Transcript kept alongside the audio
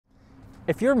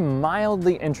If you're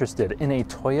mildly interested in a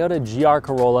Toyota GR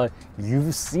Corolla,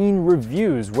 you've seen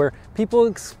reviews where people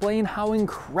explain how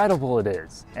incredible it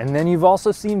is. And then you've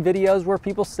also seen videos where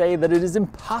people say that it is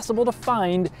impossible to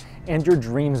find and your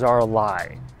dreams are a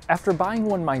lie. After buying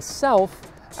one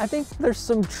myself, I think there's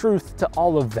some truth to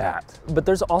all of that, but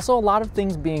there's also a lot of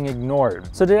things being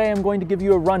ignored. So today I'm going to give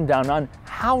you a rundown on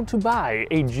how to buy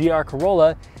a GR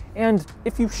Corolla and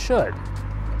if you should.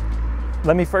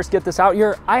 Let me first get this out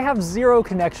here. I have zero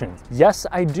connections. Yes,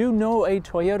 I do know a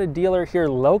Toyota dealer here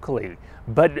locally,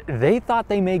 but they thought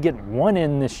they may get one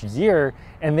in this year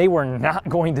and they were not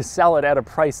going to sell it at a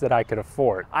price that I could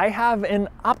afford. I have an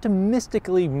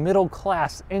optimistically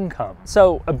middle-class income,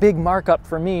 so a big markup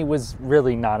for me was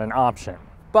really not an option.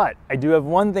 But I do have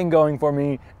one thing going for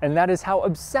me, and that is how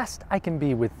obsessed I can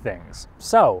be with things.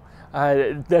 So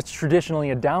that's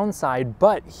traditionally a downside,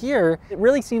 but here it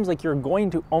really seems like you're going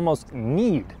to almost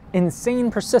need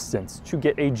insane persistence to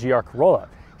get a GR Corolla.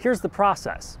 Here's the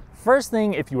process. First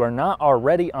thing, if you are not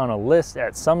already on a list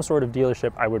at some sort of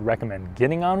dealership, I would recommend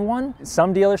getting on one.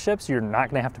 Some dealerships, you're not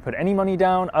gonna have to put any money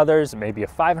down. Others, maybe a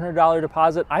 $500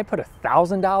 deposit. I put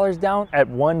 $1,000 down at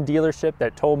one dealership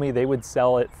that told me they would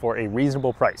sell it for a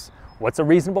reasonable price. What's a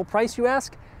reasonable price, you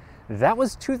ask? That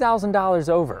was $2,000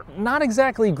 over. Not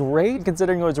exactly great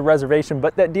considering it was a reservation,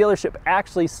 but that dealership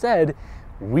actually said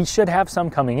we should have some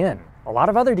coming in. A lot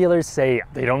of other dealers say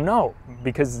they don't know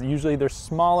because usually they're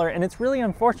smaller, and it's really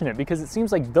unfortunate because it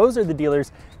seems like those are the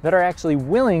dealers that are actually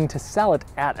willing to sell it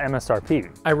at MSRP.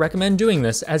 I recommend doing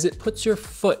this as it puts your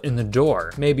foot in the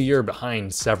door. Maybe you're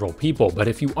behind several people, but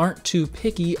if you aren't too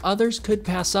picky, others could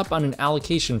pass up on an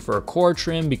allocation for a core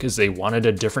trim because they wanted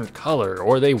a different color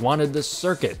or they wanted the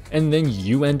circuit, and then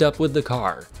you end up with the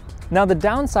car. Now, the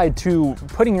downside to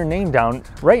putting your name down,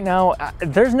 right now,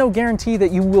 there's no guarantee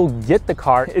that you will get the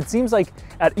car. It seems like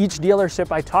at each dealership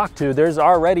I talk to, there's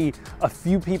already a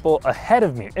few people ahead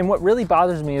of me. And what really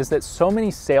bothers me is that so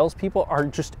many salespeople are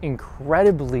just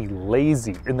incredibly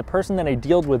lazy. And the person that I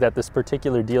dealt with at this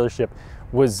particular dealership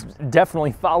was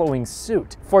definitely following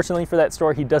suit. Fortunately for that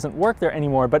store, he doesn't work there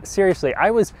anymore, but seriously, I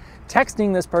was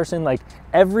texting this person like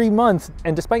every month,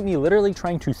 and despite me literally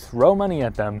trying to throw money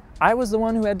at them, I was the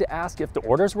one who had to ask if the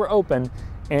orders were open,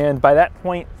 and by that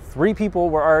point, 3 people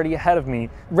were already ahead of me,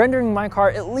 rendering my car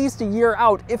at least a year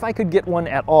out if I could get one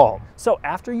at all. So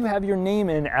after you have your name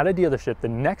in at a dealership, the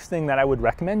next thing that I would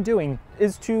recommend doing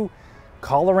is to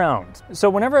call around.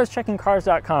 So whenever I was checking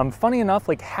cars.com, funny enough,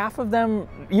 like half of them,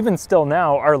 even still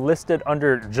now, are listed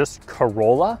under just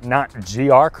Corolla, not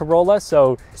GR Corolla.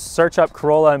 So search up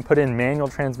Corolla and put in manual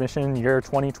transmission year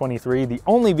 2023. The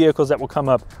only vehicles that will come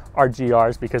up are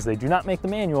GRs because they do not make the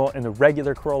manual in the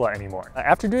regular Corolla anymore.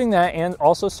 After doing that and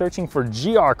also searching for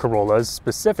GR Corollas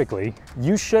specifically,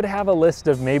 you should have a list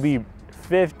of maybe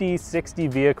 50, 60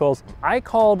 vehicles. I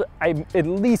called at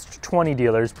least 20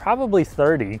 dealers, probably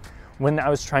 30, when I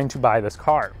was trying to buy this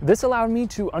car. This allowed me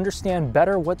to understand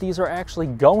better what these are actually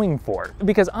going for.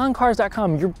 Because on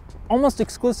cars.com, you're almost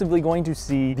exclusively going to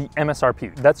see the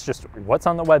MSRP. That's just what's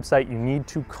on the website. You need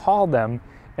to call them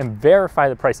and verify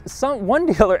the price. One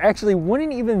dealer actually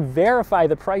wouldn't even verify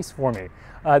the price for me.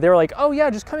 They were like, oh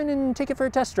yeah, just come in and take it for a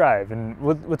test drive and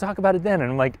we'll talk about it then. And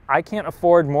I'm like, I can't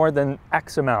afford more than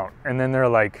X amount. And then they're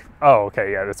like, oh,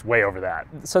 okay, yeah, that's way over that.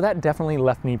 So that definitely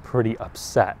left me pretty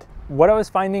upset. What I was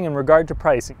finding in regard to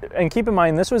price, and keep in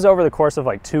mind, this was over the course of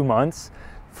like 2 months,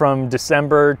 from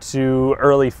December to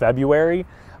early February.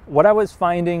 What I was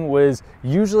finding was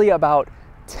usually about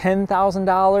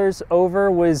 $10,000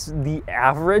 over was the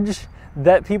average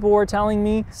that people were telling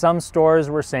me. Some stores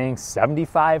were saying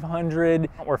 $7,500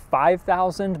 or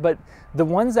 $5,000, but the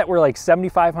ones that were like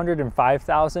 $7,500 and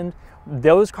 $5,000,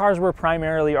 those cars were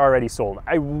primarily already sold.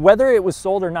 Whether it was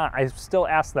sold or not, I still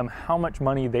asked them how much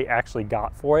money they actually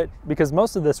got for it, because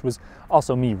most of this was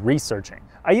also me researching.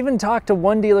 I even talked to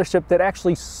one dealership that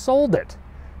actually sold it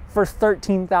for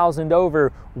 $13,000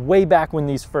 over way back when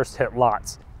these first hit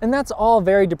lots. And that's all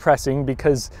very depressing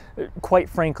because, quite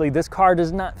frankly, this car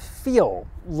does not feel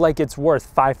like it's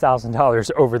worth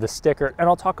 $5,000 over the sticker, and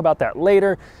I'll talk about that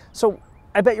later. So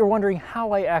I bet you're wondering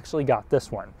how I actually got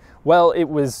this one. Well, it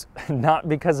was not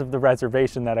because of the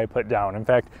reservation that I put down. In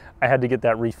fact, I had to get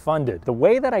that refunded. The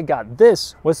way that I got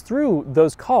this was through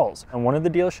those calls. And one of the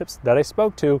dealerships that I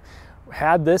spoke to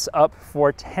had this up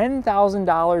for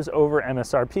 $10,000 over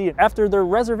MSRP after their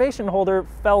reservation holder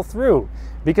fell through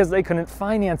because they couldn't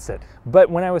finance it. But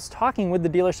when I was talking with the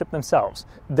dealership themselves,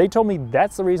 they told me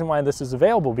that's the reason why this is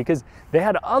available, because they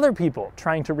had other people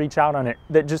trying to reach out on it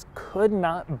that just could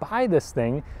not buy this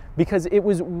thing because it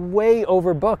was way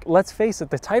overbooked. Let's face it,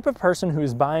 the type of person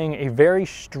who's buying a very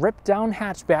stripped down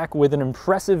hatchback with an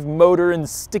impressive motor and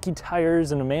sticky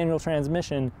tires and a manual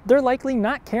transmission, they're likely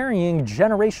not carrying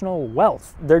generational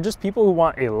wealth. They're just people who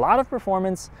want a lot of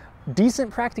performance,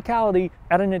 decent practicality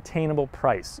at an attainable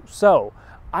price. So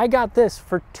I got this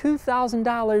for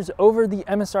 $2,000 over the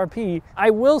MSRP. I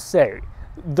will say,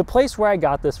 the place where I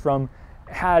got this from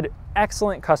had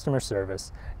excellent customer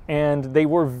service, and they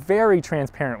were very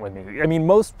transparent with me. I mean,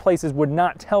 most places would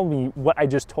not tell me what I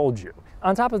just told you.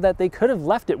 On top of that, they could have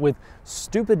left it with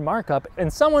stupid markup,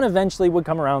 and someone eventually would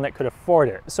come around that could afford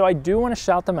it. So I do want to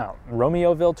shout them out.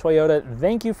 Romeoville Toyota,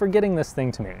 thank you for getting this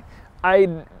thing to me.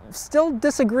 I still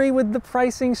disagree with the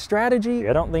pricing strategy.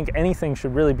 I don't think anything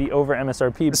should really be over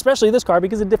MSRP, especially this car,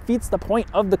 because it defeats the point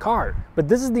of the car. But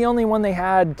this is the only one they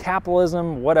had,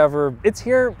 capitalism, whatever. It's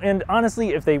here, and honestly,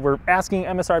 if they were asking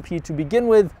MSRP to begin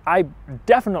with, I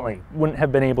definitely wouldn't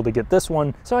have been able to get this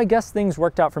one. So I guess things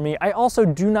worked out for me. I also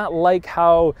do not like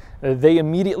how they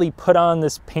immediately put on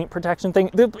this paint protection thing.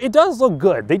 It does look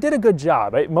good. They did a good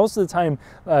job. Most of the time,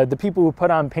 the people who put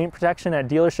on paint protection at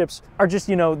dealerships are just,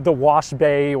 you know, the wash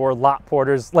bay or lot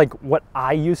porters, like what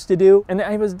I used to do. And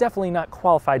I was definitely not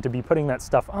qualified to be putting that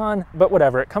stuff on, but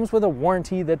whatever. It comes with a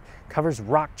warranty that covers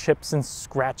rock chips and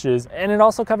scratches, and it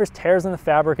also covers tears in the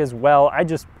fabric as well.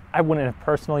 I wouldn't have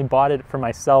personally bought it for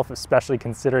myself, especially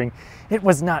considering it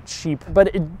was not cheap,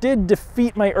 but it did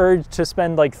defeat my urge to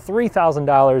spend like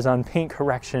 $3,000 on paint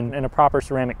correction and a proper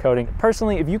ceramic coating.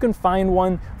 Personally, if you can find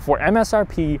one for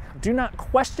MSRP, do not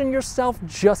question yourself,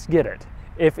 just get it.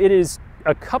 If it is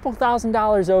a couple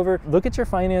 $1,000s over, look at your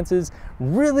finances,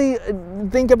 really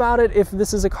think about it if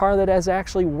this is a car that is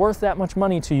actually worth that much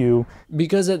money to you.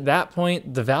 Because at that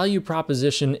point, the value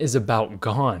proposition is about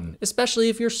gone, especially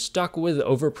if you're stuck with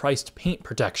overpriced paint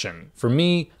protection. For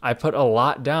me, I put a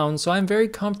lot down, so I'm very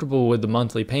comfortable with the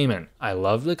monthly payment. I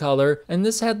love the color, and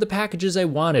this had the packages I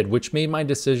wanted, which made my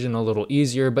decision a little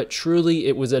easier, but truly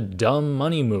it was a dumb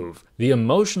money move. The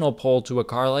emotional pull to a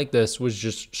car like this was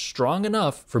just strong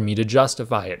enough for me to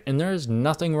justify it, and there is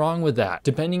nothing wrong with that.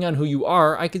 Depending on who you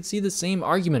are, I could see the same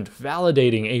argument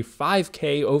validating a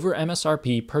 $5K over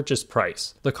MSRP purchase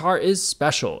price. The car is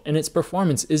special, and its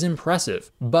performance is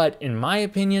impressive, but in my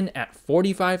opinion, at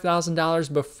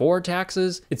 $45,000 before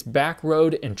taxes, its back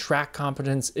road and track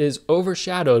competence is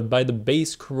overshadowed by the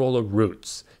base Corolla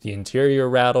roots. The interior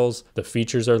rattles, the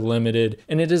features are limited,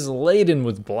 and it is laden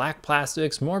with black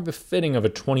plastics more befitting of a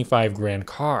 25 grand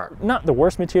car. Not the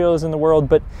worst materials in the world,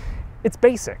 but it's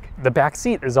basic. The back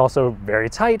seat is also very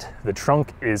tight, the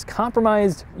trunk is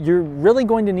compromised. You're really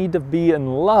going to need to be in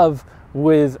love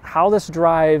with how this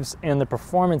drives and the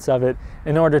performance of it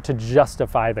in order to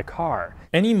justify the car.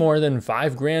 Any more than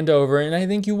 5 grand over, and I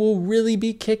think you will really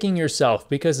be kicking yourself,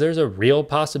 because there's a real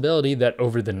possibility that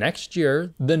over the next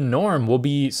year, the norm will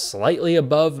be slightly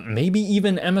above, maybe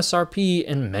even MSRP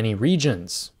in many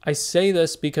regions. I say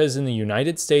this because in the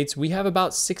United States, we have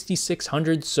about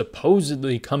 6,600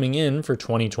 supposedly coming in for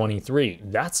 2023.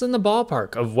 That's in the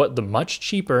ballpark of what the much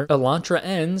cheaper Elantra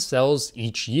N sells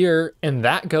each year, and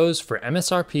that goes for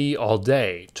MSRP all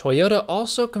day. Toyota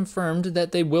also confirmed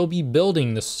that they will be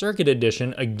building the Circuit Edition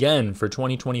again for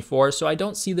 2024, so I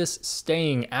don't see this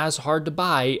staying as hard to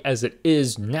buy as it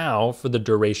is now for the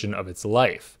duration of its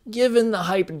life, given the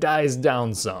hype dies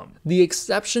down some. The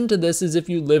exception to this is if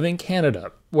you live in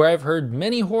Canada, where I've heard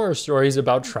many horror stories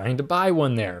about trying to buy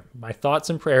one there. My thoughts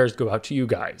and prayers go out to you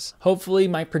guys. Hopefully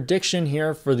my prediction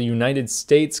here for the United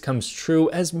States comes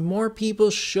true, as more people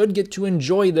should get to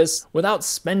enjoy this without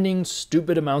spending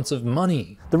stupid amounts of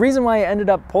money. The reason why I ended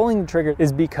up pulling the trigger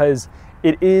is because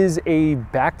it is a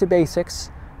back to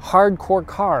basics, hardcore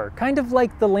car, kind of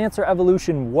like the Lancer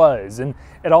Evolution was, and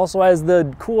it also has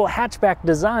the cool hatchback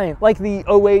design like the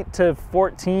 08 to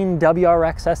 14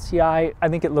 WRX STI. I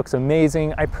think it looks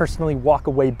amazing. I personally walk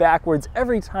away backwards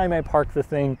every time I park the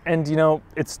thing, and you know,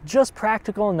 it's just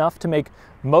practical enough to make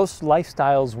most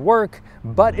lifestyles work,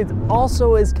 but it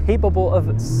also is capable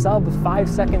of sub 5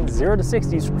 second 0 to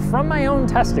 60s from my own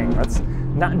testing. That's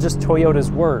not just Toyota's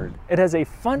word. It has a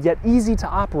fun yet easy to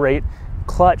operate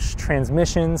clutch,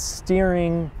 transmission,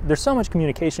 steering. There's so much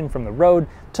communication from the road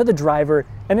to the driver,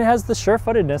 and it has the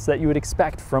sure-footedness that you would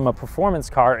expect from a performance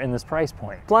car in this price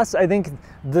point. Plus, I think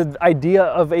the idea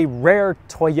of a rare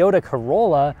Toyota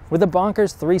Corolla with a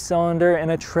bonkers 3-cylinder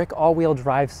and a trick all-wheel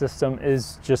drive system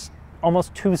is just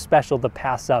almost too special to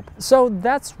pass up. So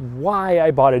that's why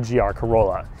I bought a GR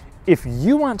Corolla. If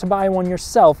you want to buy one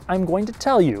yourself, I'm going to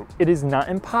tell you, it is not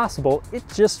impossible, it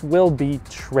just will be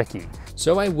tricky.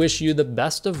 So I wish you the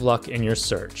best of luck in your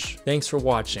search. Thanks for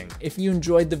watching. If you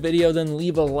enjoyed the video, then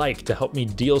leave a like to help me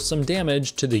deal some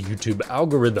damage to the YouTube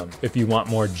algorithm. If you want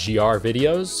more GR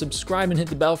videos, subscribe and hit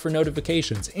the bell for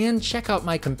notifications, and check out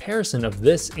my comparison of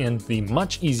this and the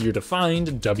much easier to find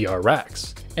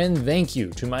WRX. And thank you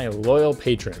to my loyal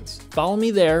patrons. Follow me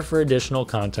there for additional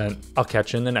content. I'll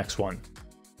catch you in the next one.